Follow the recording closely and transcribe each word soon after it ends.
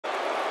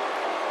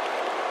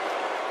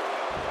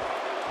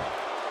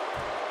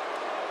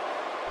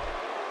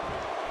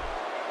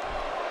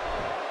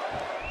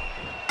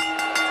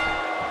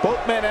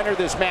Both men enter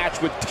this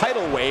match with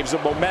tidal waves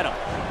of momentum,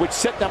 which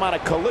set them on a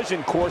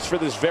collision course for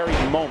this very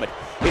moment.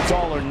 It's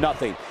all or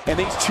nothing, and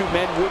these two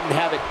men wouldn't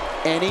have it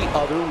any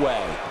other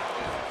way.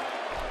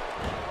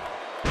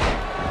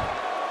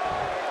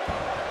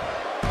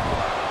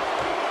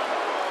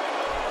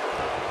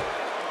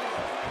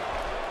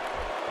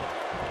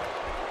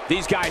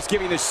 These guys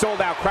giving this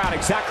sold-out crowd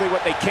exactly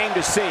what they came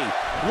to see.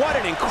 What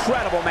an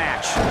incredible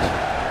match.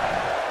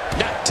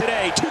 Not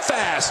today, too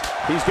fast.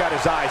 He's got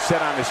his eyes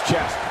set on his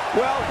chest.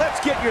 Well, let's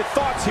get your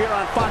thoughts here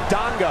on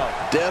Fandango.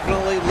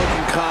 Definitely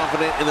looking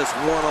confident in this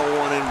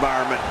one-on-one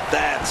environment.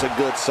 That's a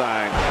good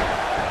sign.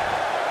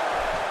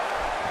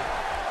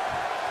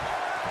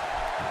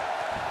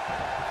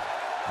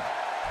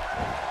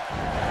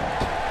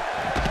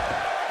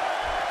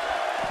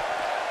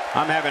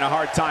 I'm having a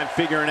hard time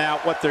figuring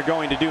out what they're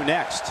going to do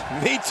next.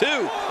 Me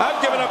too.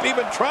 I've given up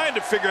even trying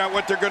to figure out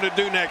what they're going to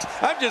do next.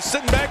 I'm just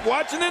sitting back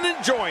watching and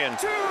enjoying.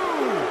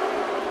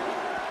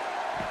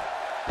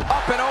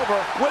 Up and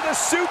over with a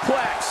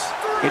suplex.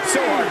 It's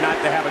so hard not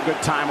to have a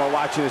good time while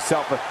watching the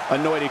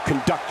self-anointed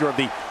conductor of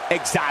the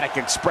Exotic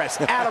Express,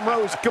 Adam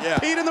Rose,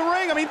 compete in the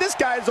ring. I mean, this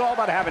guy is all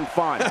about having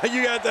fun.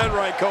 You got that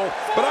right, Cole.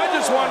 But I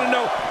just want to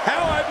know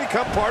how I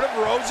become part of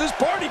Rose's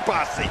party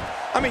posse.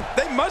 I mean,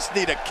 they must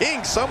need a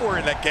king somewhere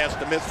in that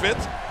cast of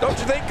misfits. Don't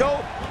you think,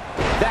 Cole?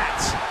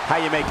 That's how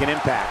you make an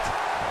impact.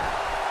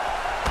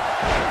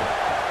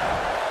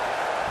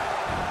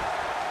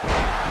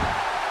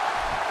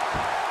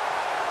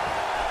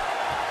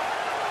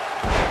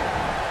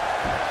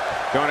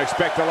 Don't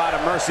expect a lot of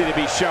mercy to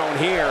be shown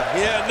here.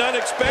 Yeah, none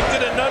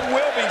expected and none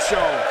will be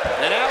shown.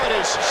 And now it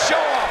is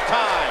show-off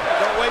time.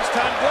 Don't waste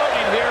time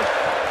gloating here.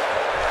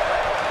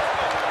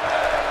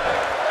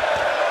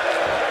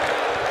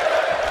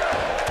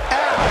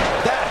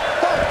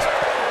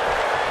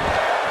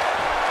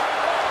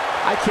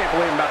 I can't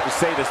believe I'm about to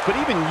say this, but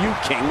even you,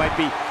 King, might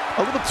be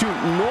a little too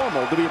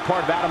normal to be a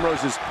part of Adam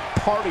Rose's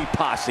party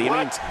posse.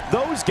 I mean,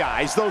 those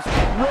guys, those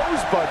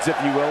rosebuds,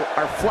 if you will,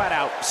 are flat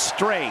out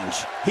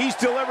strange. He's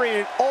delivering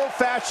an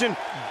old-fashioned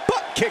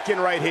butt-kicking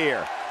right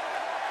here.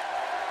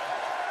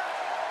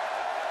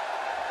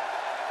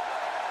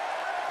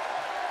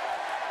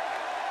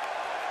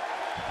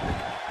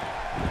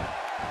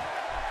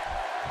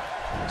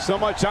 So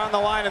much on the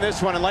line in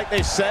this one, and like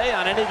they say,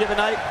 on any given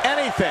night,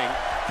 anything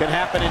can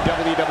happen in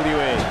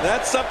WWE.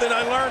 That's something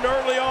I learned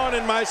early on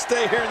in my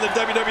stay here in the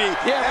WWE.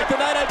 Yeah, like the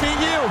night I beat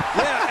you.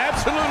 Yeah,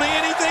 absolutely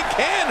anything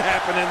can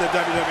happen in the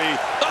WWE.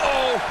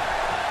 Uh-oh.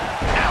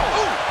 Ow.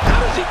 Ooh, how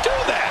does he do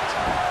that?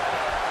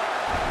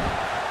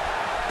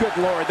 Good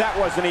Lord, that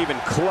wasn't even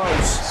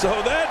close. So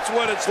that's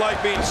what it's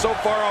like being so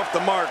far off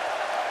the mark.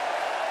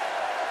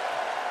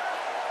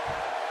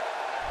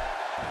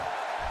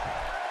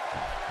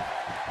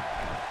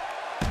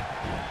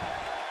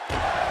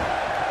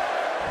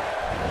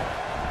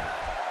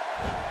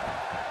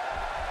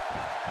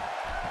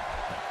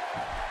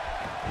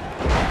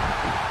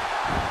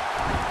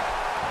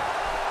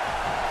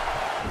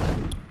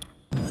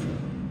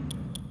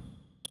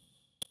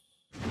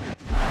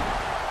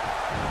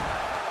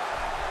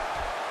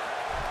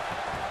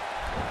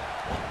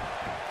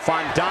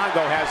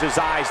 Fandango has his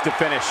eyes to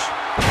finish.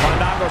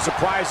 Fandango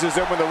surprises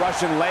him with a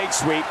Russian leg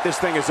sweep. This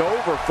thing is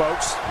over,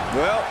 folks.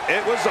 Well,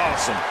 it was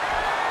awesome.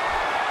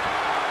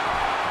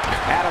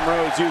 Adam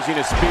Rose using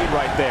his speed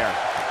right there.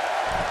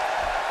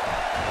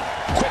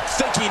 Quick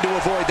thinking to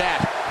avoid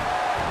that.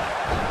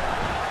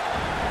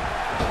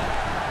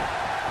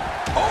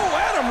 Oh,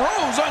 Adam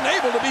Rose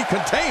unable to be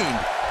contained.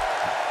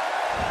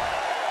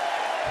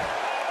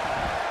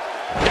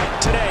 Not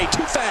today,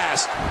 too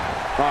fast.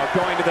 Oh,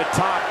 going to the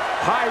top,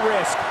 high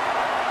risk.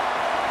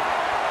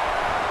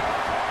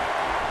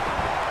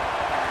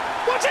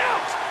 Watch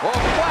out! Oh,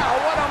 wow,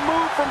 what a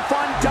move from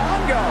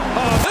Fandango.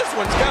 This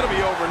one's got to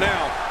be over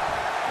now.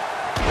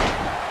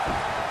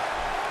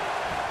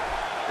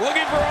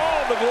 Looking for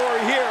all the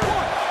glory here. 1,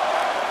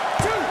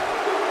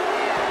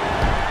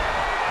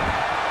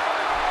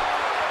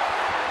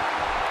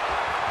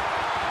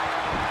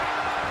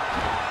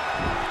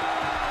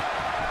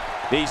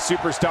 2. These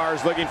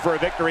superstars looking for a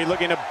victory,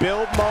 looking to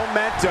build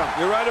momentum.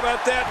 You're right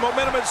about that.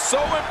 Momentum is so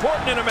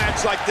important in a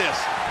match like this.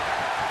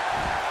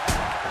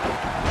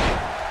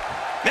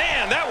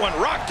 Man, that one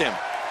rocked him.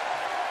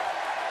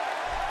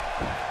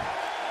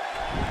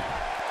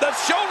 The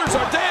shoulders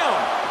are down.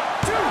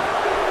 2.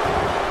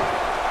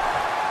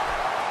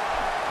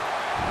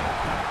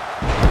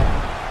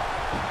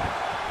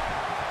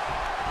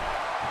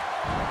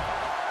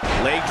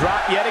 Leg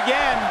drop yet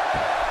again.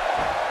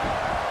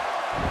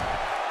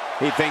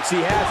 He thinks he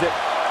has it.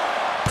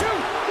 2.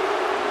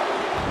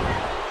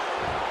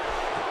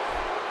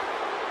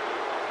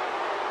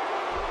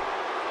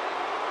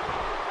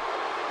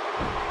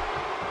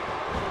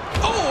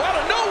 Oh, out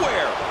of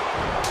nowhere.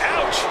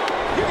 Ouch.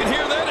 You can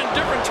hear that in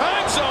different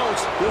time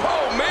zones.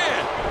 Oh, man.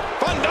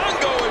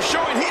 Fandango is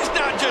showing he's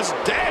not just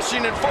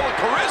dashing and full of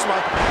charisma.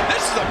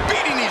 This is a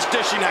beating he's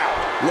dishing out.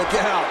 Look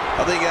out.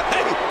 I think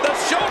Hey, the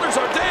shoulders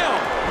are down.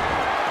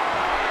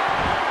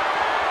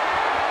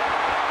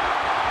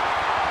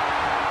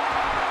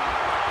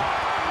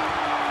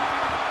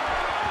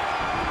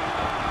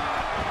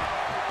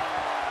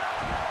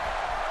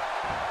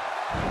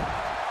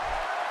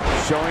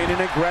 Showing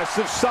an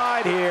aggressive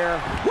side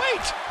here.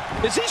 Wait,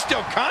 is he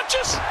still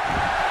conscious?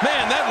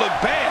 Man, that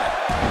looked bad.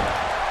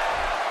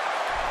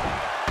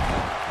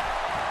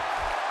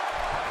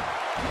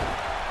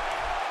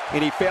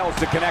 And he fails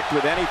to connect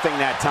with anything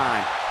that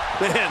time.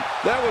 Man,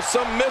 that was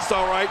some miss,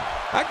 all right.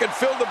 I could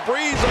feel the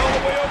breeze all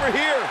the way over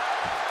here.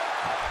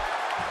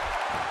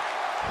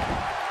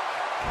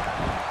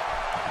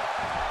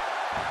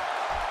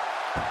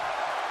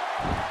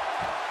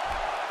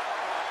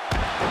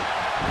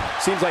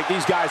 Seems like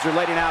these guys are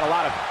letting out a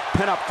lot of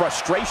pent-up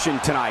frustration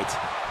tonight.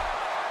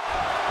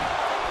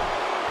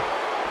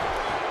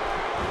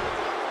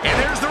 And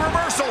there's the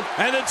reversal.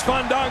 And it's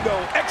Fandango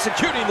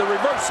executing the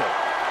reversal.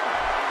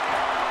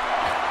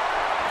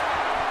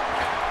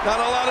 Not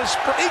a lot of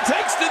he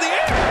takes to the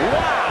air.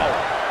 Wow.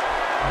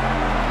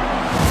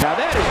 Now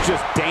that is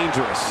just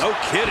dangerous. No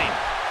kidding.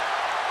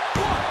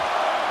 1,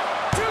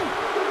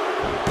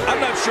 2. I'm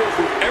not sure if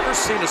we've ever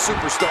seen a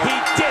superstar. He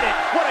did it.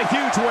 What a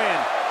huge win.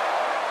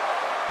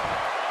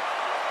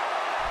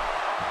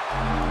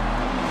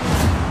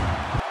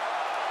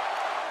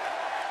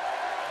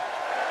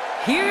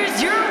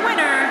 Here's your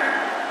winner,